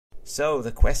So,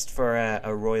 the quest for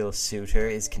a royal suitor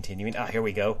is continuing. Ah, here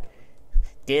we go.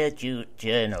 Dear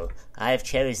Journal, I have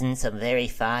chosen some very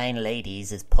fine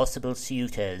ladies as possible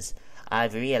suitors.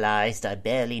 I've realized I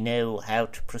barely know how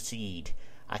to proceed.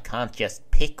 I can't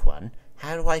just pick one.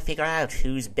 How do I figure out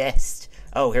who's best?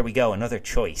 Oh, here we go. Another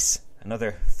choice.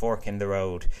 Another fork in the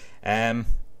road.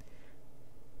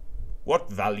 What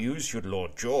values should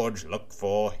Lord George look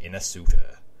for in a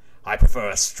suitor? I prefer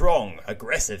a strong,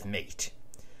 aggressive mate.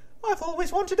 I've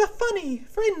always wanted a funny,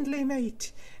 friendly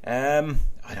mate. I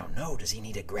don't know. Does he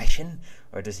need aggression?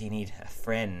 Or does he need a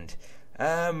friend?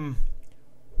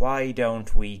 Why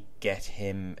don't we get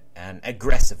him an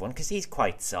aggressive one? Because he's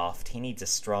quite soft. He needs a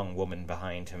strong woman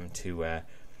behind him to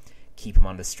keep him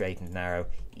on the straight and narrow.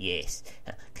 Yes,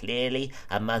 clearly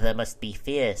a mother must be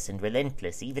fierce and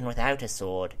relentless even without a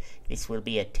sword. This will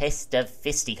be a test of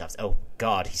fisticuffs. Oh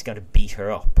God, he's going to beat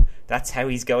her up. That's how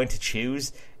he's going to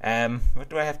choose. What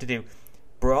do I have to do?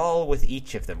 Brawl with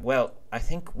each of them. Well, I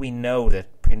think we know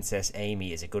that Princess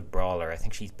Amy is a good brawler. I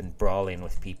think she's been brawling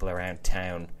with people around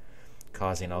town,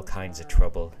 causing all kinds of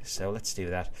trouble. So let's do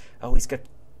that. Oh, he's got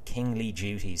kingly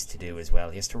duties to do as well.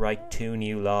 He has to write 2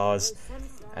 new laws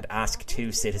and ask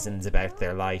 2 citizens about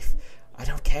their life. I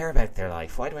don't care about their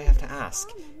life. Why do I have to ask?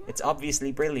 It's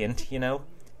obviously brilliant, you know.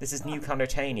 This is New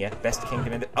Connertania, best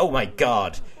kingdom in the... Oh my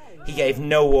God! He gave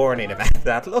no warning about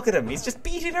that. Look at him. He's just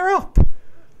beating her up.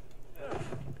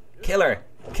 Kill her.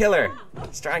 Kill her.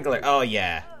 Strangle her. Oh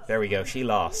yeah. There we go. She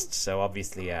lost. So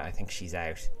obviously I think she's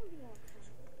out.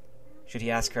 Should he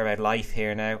ask her about life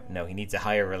here now? No, he needs a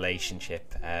higher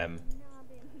relationship. That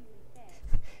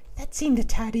seemed a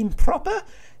tad improper,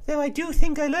 though I do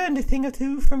think I learned a thing or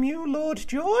two from you, Lord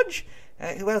George.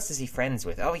 Who else is he friends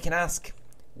with? Oh, he can ask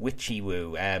Witchy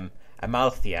Woo,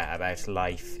 Amalthea, about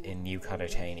life in New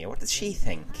Connertania. What does she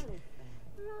think?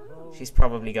 She's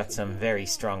probably got some very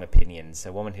strong opinions.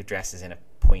 A woman who dresses in a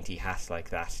pointy hat like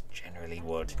that generally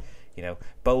would. You know,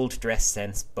 bold dress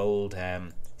sense, bold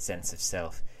sense of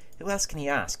self. Who else can he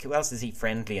ask? Who else is he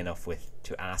friendly enough with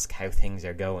to ask how things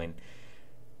are going?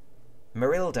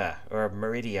 Marilda, or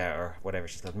Meridia, or whatever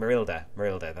she's called. Marilda,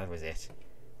 that was it.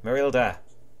 Marilda.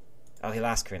 Oh, he'll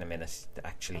ask her in a minute,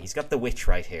 actually. He's got the witch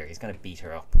right here. He's going to beat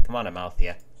her up. Come on,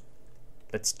 Amalthea.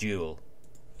 Let's duel.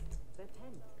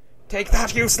 Take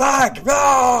that, you slag!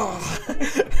 Oh!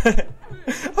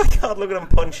 Oh, God, look at him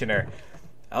punching her.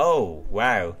 Oh,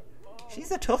 wow. She's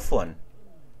a tough one.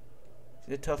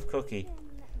 She's a tough cookie.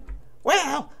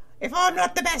 Well, if I'm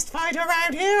not the best fighter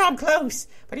around here, I'm close.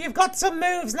 But you've got some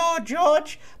moves, Lord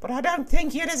George. But I don't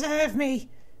think you deserve me.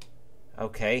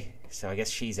 Okay, so I guess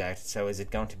she's out. So is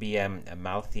it going to be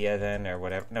Amalthea then, or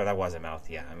whatever? No, that was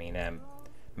Amalthea. I mean,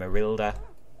 Marilda.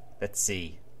 Let's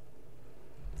see.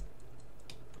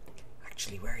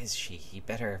 Actually, where is she? You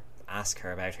better ask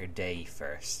her about her day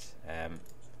first.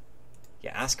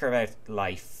 Yeah, ask her about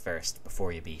life first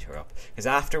before you beat her up. Because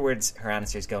afterwards, her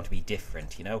answer is going to be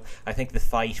different, you know? I think the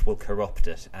fight will corrupt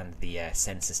it, and the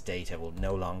census data will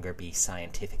no longer be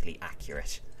scientifically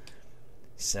accurate.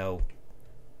 So,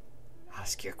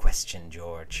 ask your question,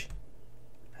 George.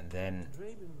 And then,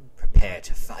 prepare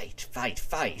to fight. Fight,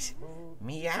 fight!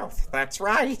 Meowth, that's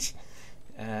right!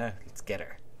 Let's get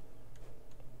her.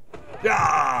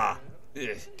 Ah!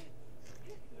 Ugh.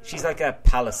 She's like a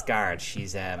palace guard.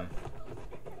 She's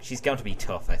going to be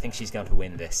tough. I think she's going to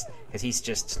win this. Because he's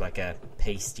just like a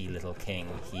pasty little king.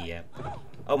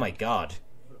 Oh my God.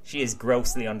 She is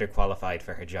grossly underqualified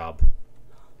for her job.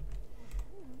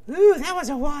 Ooh, that was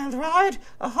a wild ride.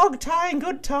 A hog-tying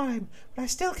good time. But I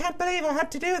still can't believe I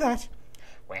had to do that.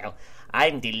 Well,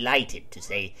 I'm delighted to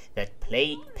say that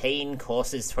pain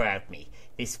courses throughout me.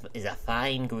 This is a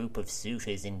fine group of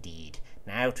suitors indeed.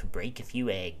 Now to break a few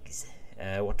eggs.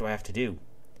 What do I have to do?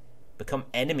 Become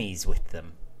enemies with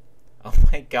them. Oh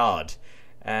my God.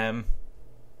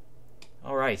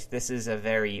 Alright, this is a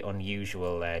very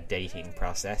unusual dating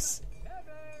process.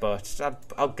 But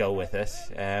I'll go with it.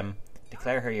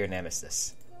 Declare her your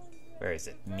nemesis. Where is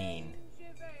it? Mean.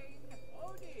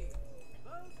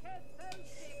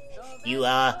 You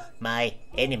are my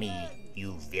enemy,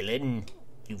 you villain.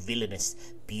 You villainous,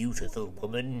 beautiful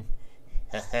woman.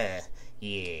 Haha,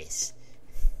 yes.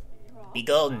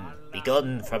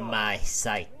 Begone from my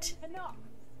sight.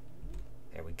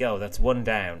 There we go, that's one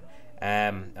down.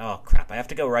 Oh crap, I have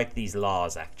to go write these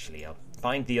laws actually. I'll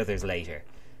find the others later.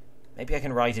 Maybe I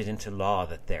can write it into law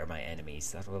that they're my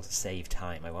enemies. That will save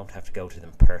time. I won't have to go to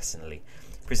them personally.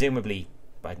 Presumably,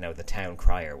 I know the town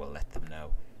crier will let them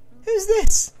know. Who's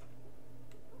this?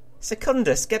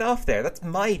 Secundus, get off there. That's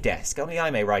my desk. Only I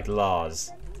may write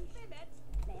laws.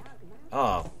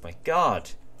 Oh my God.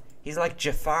 He's like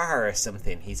Jafar or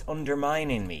something. He's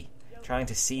undermining me, trying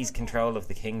to seize control of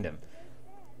the kingdom.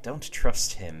 Don't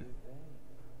trust him.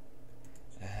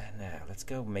 Now, let's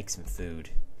go make some food.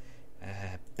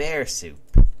 Bear soup.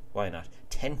 Why not?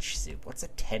 Tench soup. What's a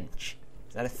tench?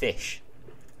 Is that a fish?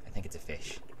 I think it's a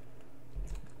fish.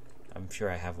 I'm sure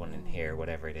I have one in here,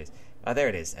 whatever it is. Oh, there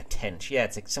it is. A tench. Yeah,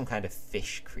 it's like some kind of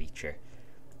fish creature.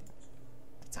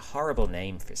 It's a horrible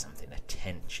name for something. A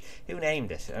tench. Who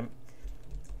named it?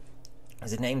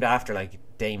 Was it named after, like,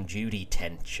 Dame Judi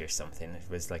Tench or something? It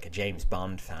was like a James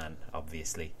Bond fan,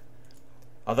 obviously.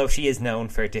 Although she is known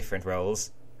for different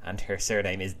roles. And her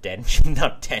surname is Dench,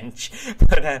 not Tench.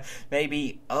 But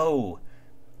maybe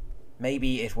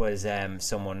it was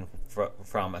someone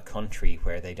from a country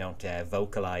where they don't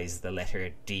vocalise the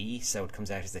letter D, so it comes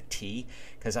out as a T.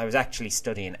 Because I was actually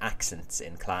studying accents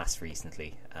in class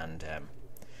recently, and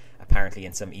apparently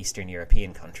in some Eastern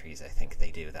European countries, I think they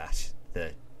do that.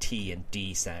 The T and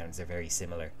D sounds are very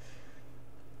similar.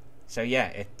 So yeah,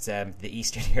 it's the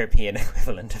Eastern European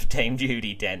equivalent of Dame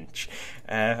Judi Dench.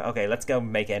 Okay, let's go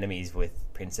make enemies with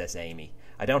Princess Amy.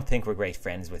 I don't think we're great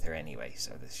friends with her anyway,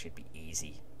 so this should be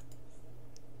easy.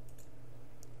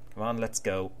 Come on, let's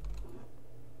go.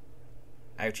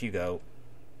 Out you go.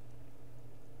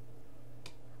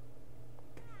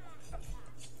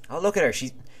 Oh, look at her.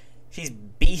 She's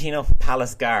beating up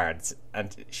palace guards,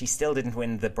 and she still didn't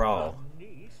win the brawl.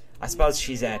 I suppose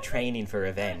she's training for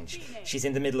revenge. She's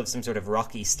in the middle of some sort of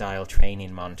Rocky-style training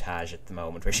montage at the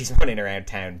moment, where she's running around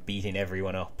town beating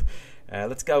everyone up.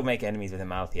 Let's go make enemies with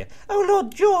Amalthea. Oh,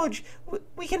 Lord George,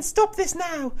 we can stop this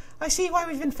now. I see why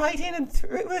we've been fighting, and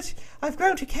through it, I've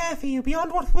grown to care for you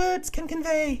beyond what words can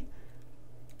convey.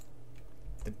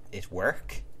 Did it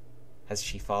work? Has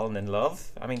she fallen in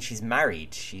love? I mean, she's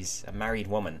married. She's a married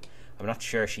woman. I'm not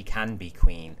sure she can be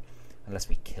queen. Unless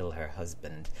we kill her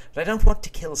husband. But I don't want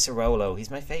to kill Cerolo. He's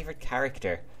my favourite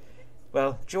character.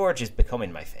 Well, George is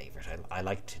becoming my favourite. I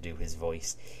like to do his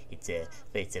voice. It's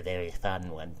a very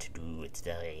fun one to do. It's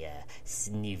very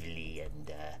snivelly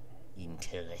and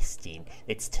interesting.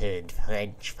 Let's turn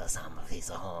French for some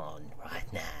reason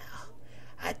right now.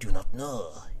 I do not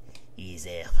know. He's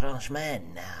a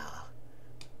Frenchman now.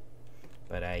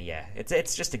 But yeah,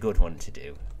 it's just a good one to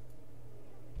do.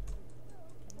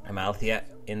 Amalthea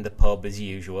in the pub as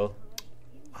usual.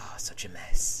 Oh, such a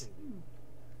mess.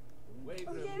 I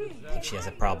think she has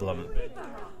a problem.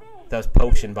 Those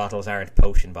potion bottles aren't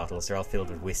potion bottles, they're all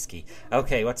filled with whiskey.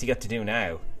 Okay, what's he got to do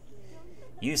now?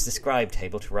 Use the scribe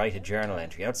table to write a journal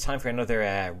entry. Oh, it's time for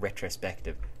another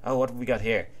retrospective. Oh, what have we got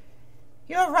here?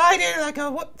 You're riding like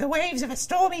the waves of a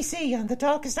stormy sea on the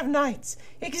darkest of nights.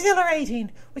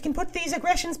 Exhilarating. We can put these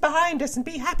aggressions behind us and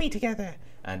be happy together.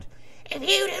 And if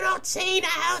you do not see now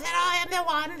that I am the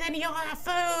one, then you are a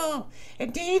fool.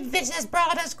 Indeed, this has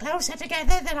brought us closer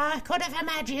together than I could have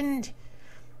imagined.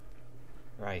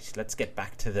 Right, let's get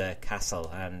back to the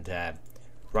castle and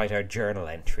write our journal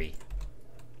entry.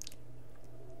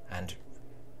 And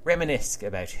reminisce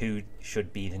about who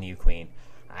should be the new queen.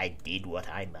 I did what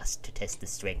I must to test the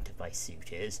strength of my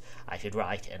suitors. I should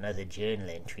write another journal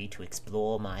entry to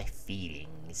explore my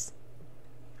feelings.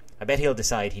 I bet he'll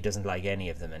decide he doesn't like any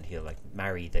of them, and he'll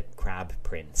marry the crab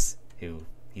prince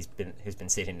who's been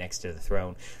sitting next to the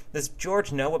throne. Does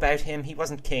George know about him? He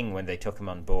wasn't king when they took him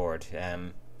on board.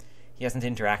 He hasn't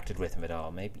interacted with him at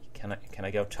all. Maybe can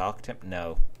I go talk to him?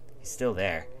 No, he's still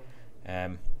there.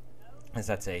 As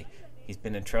that say, he's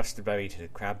been entrusted by me to the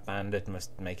crab bandit.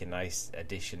 Must make a nice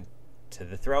addition to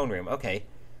the throne room. Okay,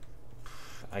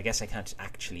 I guess I can't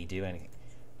actually do anything.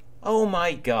 Oh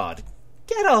my God!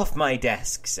 Get off my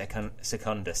desk,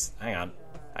 Secundus. Hang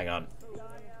on.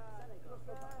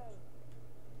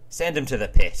 Send him to the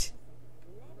pit.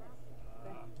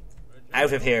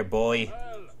 Out of here, boy.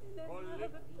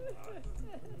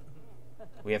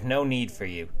 We have no need for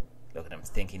you. Look at him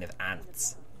thinking of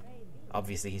ants.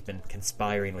 Obviously he's been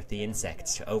conspiring with the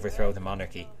insects to overthrow the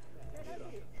monarchy.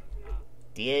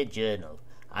 Dear Journal,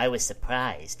 I was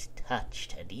surprised,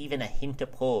 touched, and even a hint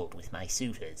appalled with my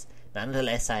suitors.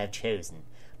 Nonetheless, I have chosen.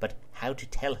 But how to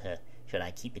tell her? Should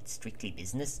I keep it strictly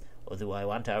business, or do I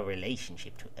want our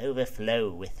relationship to overflow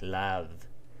with love?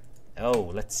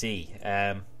 Oh, let's see.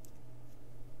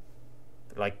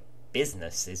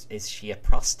 Business? Is she a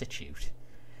prostitute?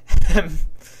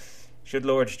 Should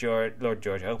Lord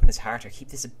George open his heart or keep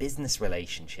this a business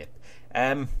relationship?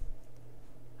 I'm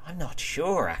not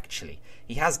sure, actually.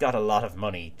 He has got a lot of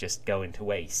money just going to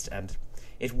waste, and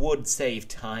it would save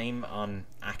time on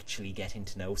actually getting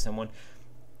to know someone.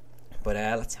 But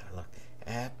let's have a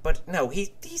look. But no,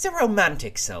 he's a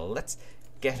romantic soul. Let's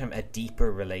get him a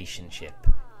deeper relationship.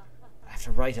 I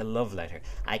have to write a love letter.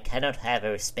 I cannot have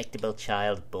a respectable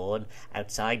child born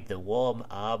outside the warm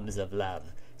arms of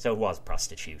love. So it was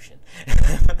prostitution.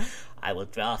 I will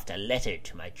draft a letter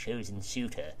to my chosen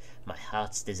suitor, my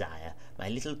heart's desire, my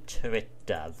little turret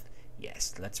dove.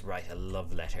 Yes, let's write a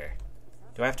love letter.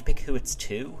 Do I have to pick who it's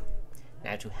to?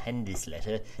 Now to hand this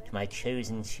letter to my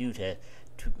chosen suitor,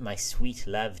 to my sweet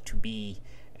love to be.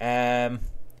 Now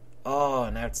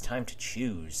it's time to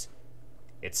choose.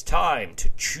 It's time to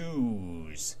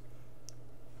choose.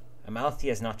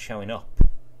 Amalthea's not showing up.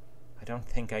 I don't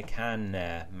think I can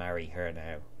marry her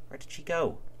now. Where did she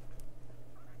go?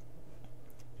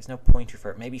 There's no pointer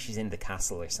for her. Maybe she's in the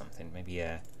castle or something. Maybe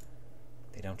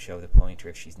they don't show the pointer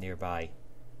if she's nearby.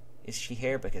 Is she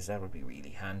here? Because that would be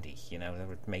really handy. That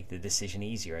would make the decision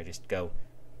easier. I just go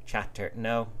chat to her.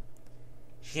 No.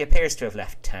 She appears to have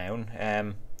left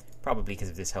town. Probably because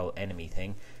of this whole enemy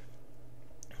thing.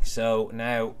 So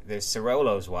now there's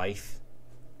Cerolo's wife,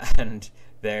 and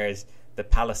there's the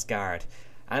palace guard.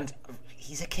 And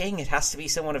he's a king. It has to be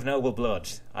someone of noble blood.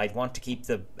 I'd want to keep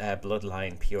the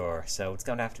bloodline pure, so it's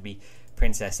going to have to be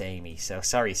Princess Amy. So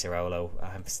sorry, Cerolo,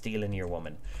 I'm stealing your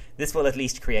woman. This will at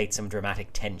least create some dramatic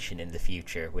tension in the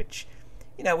future, which,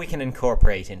 we can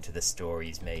incorporate into the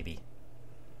stories, maybe.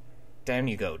 Down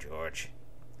you go, George.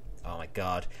 Oh my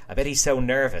god, I bet he's so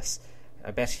nervous. I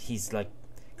bet he's, got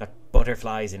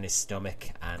butterflies in his stomach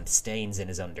and stains in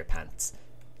his underpants.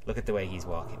 Look at the way he's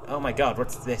walking. Oh my god,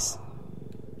 what's this?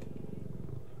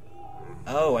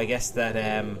 Oh, I guess that,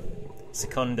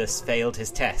 Secundus failed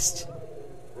his test.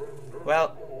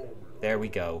 Well, there we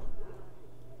go.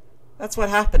 That's what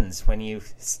happens when you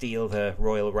steal the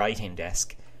royal writing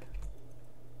desk.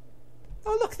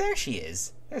 Oh, look, there she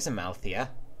is. There's Amalthea.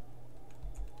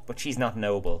 But she's not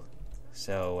noble.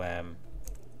 So,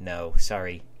 no,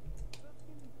 sorry.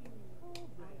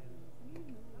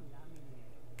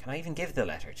 Can I even give the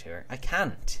letter to her? I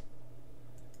can't.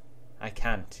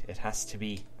 It has to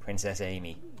be Princess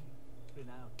Amy.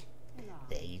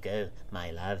 There you go,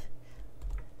 my love.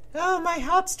 Oh, my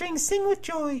heartstrings sing with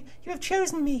joy. You have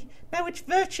chosen me. Now which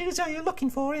virtues are you looking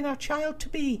for in our child to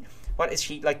be? What, is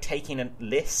she, taking a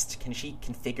list? Can she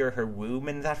configure her womb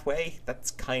in that way?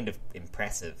 That's kind of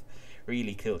impressive.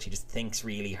 Really cool. She just thinks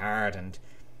really hard and,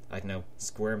 I don't know,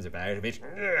 squirms about a bit.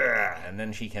 And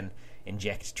then she can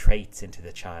inject traits into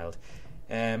the child.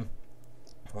 Where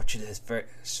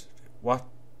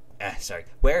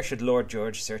should Lord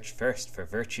George search first for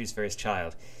virtues for his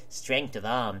child? Strength of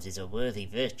arms is a worthy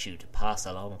virtue to pass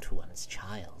along to one's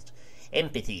child.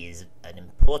 Empathy is an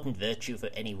important virtue for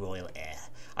any royal heir.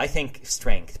 I think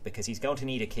strength, because he's going to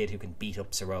need a kid who can beat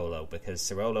up Cerolo, because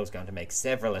Cerolo's going to make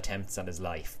several attempts on his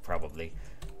life, probably.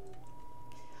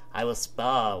 I will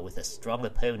spar with a strong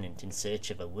opponent in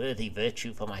search of a worthy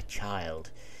virtue for my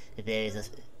child.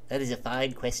 That is a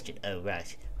fine question. Oh,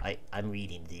 right. I'm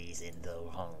reading these in the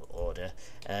wrong order.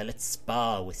 Let's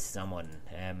spar with someone.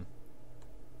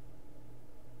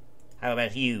 How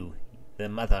about you, the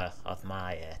mother of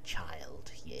my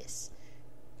child? Yes.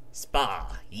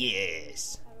 Spar,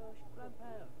 yes.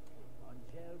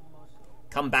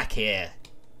 Come back here,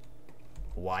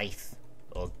 wife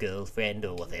or girlfriend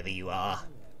or whatever you are.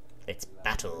 Let's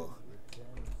battle.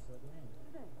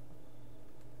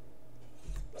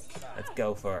 Let's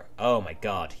go for... Oh my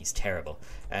god, he's terrible.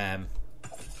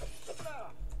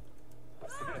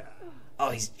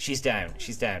 Oh, she's down.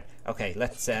 She's down. Okay,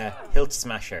 let's hilt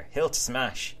smash her. Hilt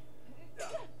smash.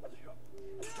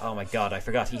 Oh my god, I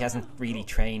forgot. He hasn't really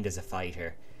trained as a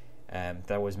fighter.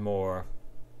 There was more...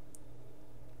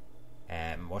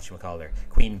 whatchamacallit,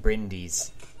 Queen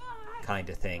Brindy's kind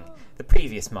of thing. The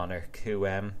previous monarch who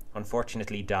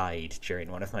unfortunately died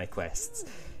during one of my quests.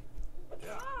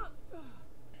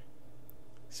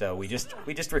 So we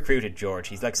just recruited George.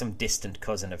 He's like some distant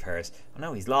cousin of hers. Oh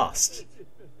no, he's lost.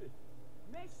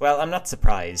 Well, I'm not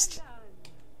surprised,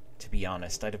 to be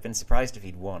honest. I'd have been surprised if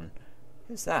he'd won.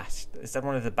 Who's that? Is that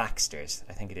one of the Baxters?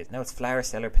 I think it is. No, it's Flower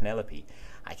Seller Penelope.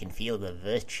 I can feel the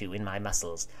virtue in my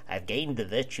muscles. I have gained the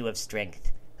virtue of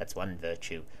strength. That's one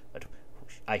virtue, but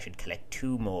I should collect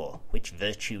 2 more. Which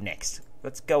virtue next?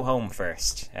 Let's go home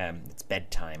first. It's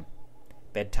bedtime.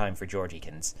 Bedtime for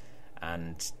Georgiekins.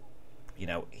 And,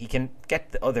 he can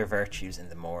get the other virtues in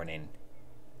the morning.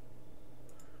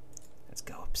 Let's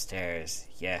go upstairs.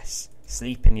 Yes.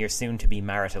 Sleep in your soon-to-be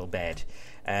marital bed.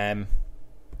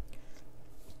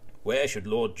 Where should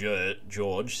Lord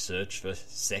George search for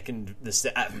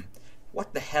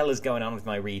what the hell is going on with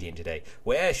my reading today?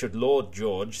 Where should Lord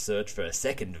George search for a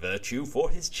second virtue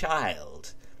for his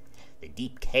child? The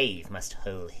deep cave must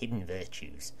hold hidden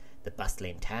virtues. The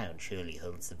bustling town surely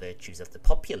holds the virtues of the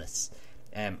populace.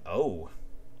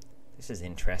 This This is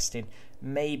interesting.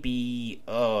 Maybe,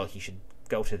 he should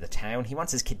go to the town. He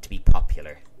wants his kid to be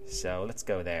popular. So let's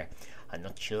go there. I'm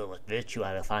not sure what virtue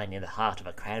I will find in the heart of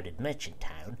a crowded merchant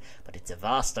town, but its a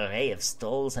vast array of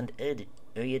stalls and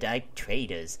erudite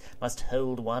traders must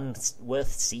hold one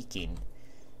worth seeking.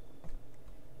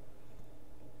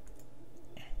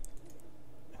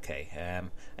 Okay,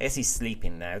 I guess he's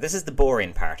sleeping now. This is the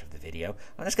boring part of the video.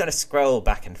 I'm just going to scroll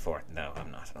back and forth. No, I'm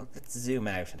not. Let's zoom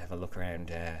out and have a look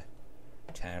around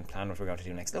town, plan what we're going to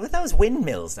do next. Look at those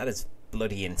windmills. That is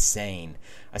bloody insane.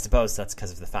 I suppose that's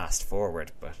because of the fast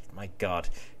forward, but my god.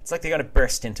 It's like they're going to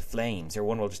burst into flames, or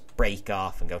one will just break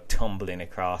off and go tumbling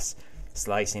across,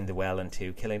 slicing the well in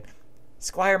two, killing...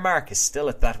 Squire Mark is still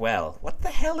at that well. What the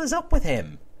hell is up with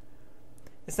him?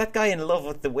 Is that guy in love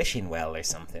with the wishing well or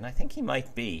something? I think he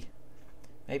might be.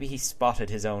 Maybe he spotted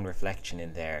his own reflection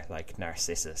in there, like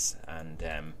Narcissus, and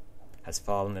has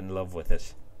fallen in love with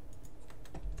it.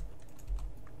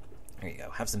 There you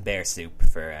go. Have some bear soup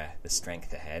for the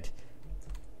strength ahead.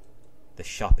 The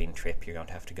shopping trip you're going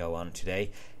to have to go on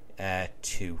today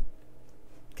to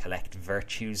collect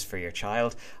virtues for your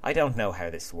child. I don't know how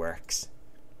this works.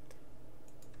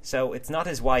 So it's not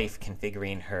his wife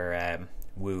configuring her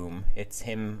womb. It's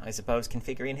him, I suppose,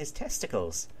 configuring his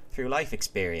testicles through life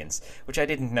experience, which I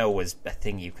didn't know was a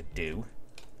thing you could do.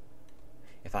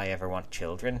 If I ever want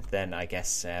children, then I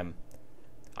guess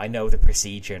I know the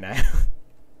procedure now.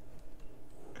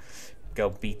 Go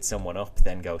beat someone up,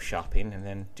 then go shopping, and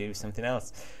then do something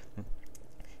else.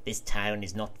 This town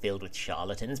is not filled with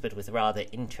charlatans, but with rather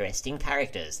interesting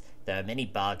characters. There are many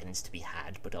bargains to be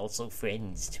had, but also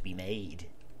friends to be made.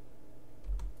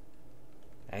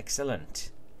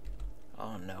 Excellent.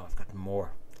 Oh no, I've got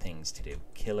more things to do.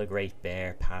 Kill a great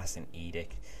bear, pass an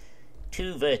edict.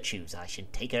 2 virtues. I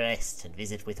should take a rest and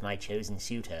visit with my chosen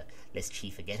suitor, lest she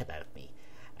forget about me.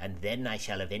 And then I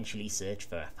shall eventually search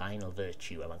for a final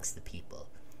virtue amongst the people.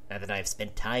 Now that I have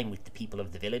spent time with the people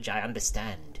of the village, I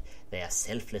understand. They are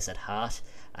selfless at heart.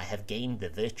 I have gained the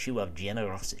virtue of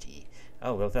generosity.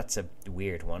 Oh, well, that's a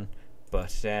weird one.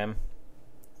 But,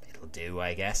 it'll do,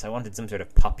 I guess. I wanted some sort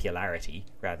of popularity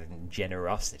rather than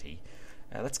generosity.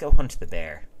 Let's go hunt the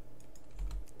bear.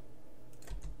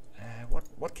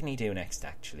 What can he do next,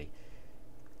 actually?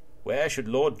 Where should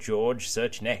Lord George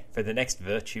search for the next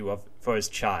virtue for his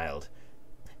child?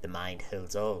 The mind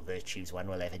holds all virtues one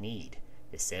will ever need.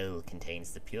 The soul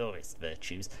contains the purest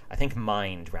virtues. I think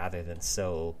mind rather than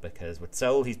soul, because with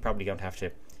soul he's probably going to have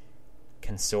to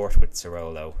consort with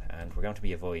Sorolo, and we're going to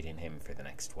be avoiding him for the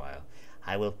next while.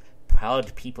 I will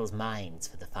prod people's minds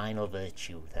for the final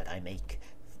virtue that I make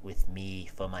with me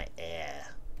for my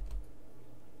heir.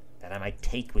 That I might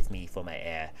take with me for my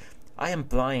heir. I am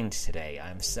blind today. I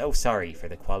am so sorry for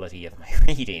the quality of my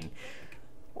reading.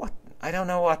 What? I don't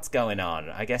know what's going on.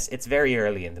 I guess it's very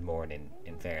early in the morning,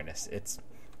 in fairness. It's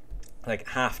like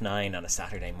 9:30 on a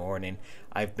Saturday morning.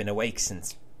 I've been awake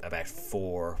since about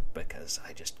 4 because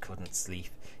I just couldn't sleep.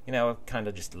 You know, kind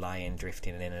of just lying,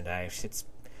 drifting in and out.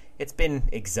 It's been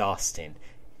exhausting.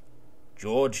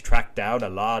 George tracked down a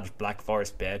large black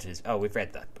forest bear to his... Oh, we've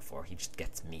read that before. He just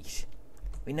gets meat.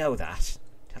 We know that.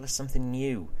 Tell us something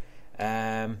new.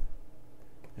 Now,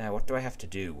 what do I have to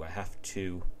do? I have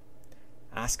to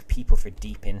ask people for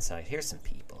deep insight. Here's some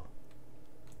people.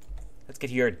 Let's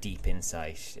get your deep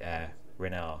insight,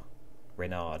 Renaud,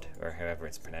 or however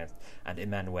it's pronounced, and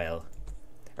Emmanuel.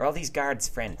 Are all these guards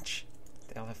French?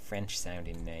 They all have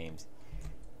French-sounding names.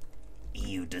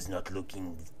 He who does not look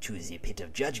into the pit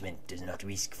of judgment does not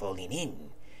risk falling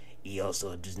in. He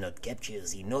also does not capture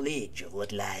the knowledge of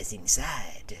what lies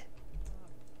inside.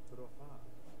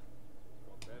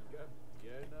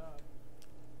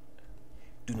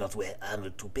 Do not wear armor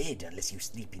to bed unless you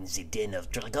sleep in the den of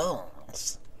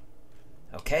dragons.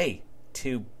 Okay,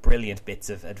 2 brilliant bits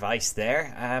of advice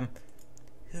there.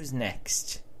 Who's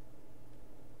next?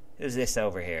 Who's this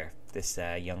over here? This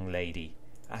young lady.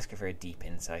 Ask her for a deep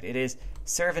insight. It is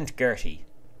Servant Gertie.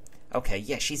 Okay,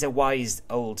 yeah, she's a wise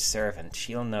old servant.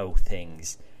 She'll know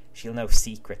things. She'll know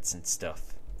secrets and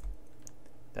stuff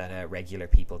that regular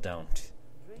people don't.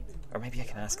 Or maybe I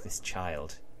can ask this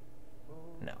child.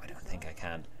 No, I don't think I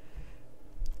can.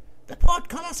 The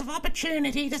portcullis of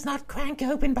opportunity does not crank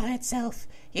open by itself.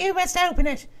 You must open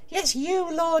it. Yes,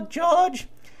 you, Lord George.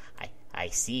 I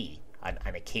see.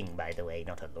 I'm a king, by the way,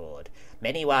 not a lord.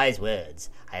 Many wise words.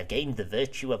 I have gained the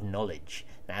virtue of knowledge.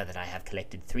 Now that I have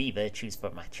collected 3 virtues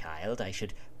for my child, I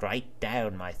should write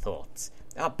down my thoughts.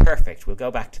 Oh, perfect. We'll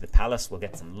go back to the palace. We'll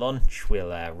get some lunch.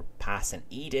 We'll pass an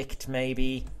edict,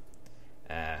 maybe.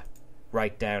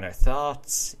 Write down our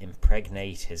thoughts.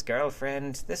 Impregnate his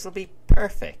girlfriend. This'll be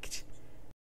perfect.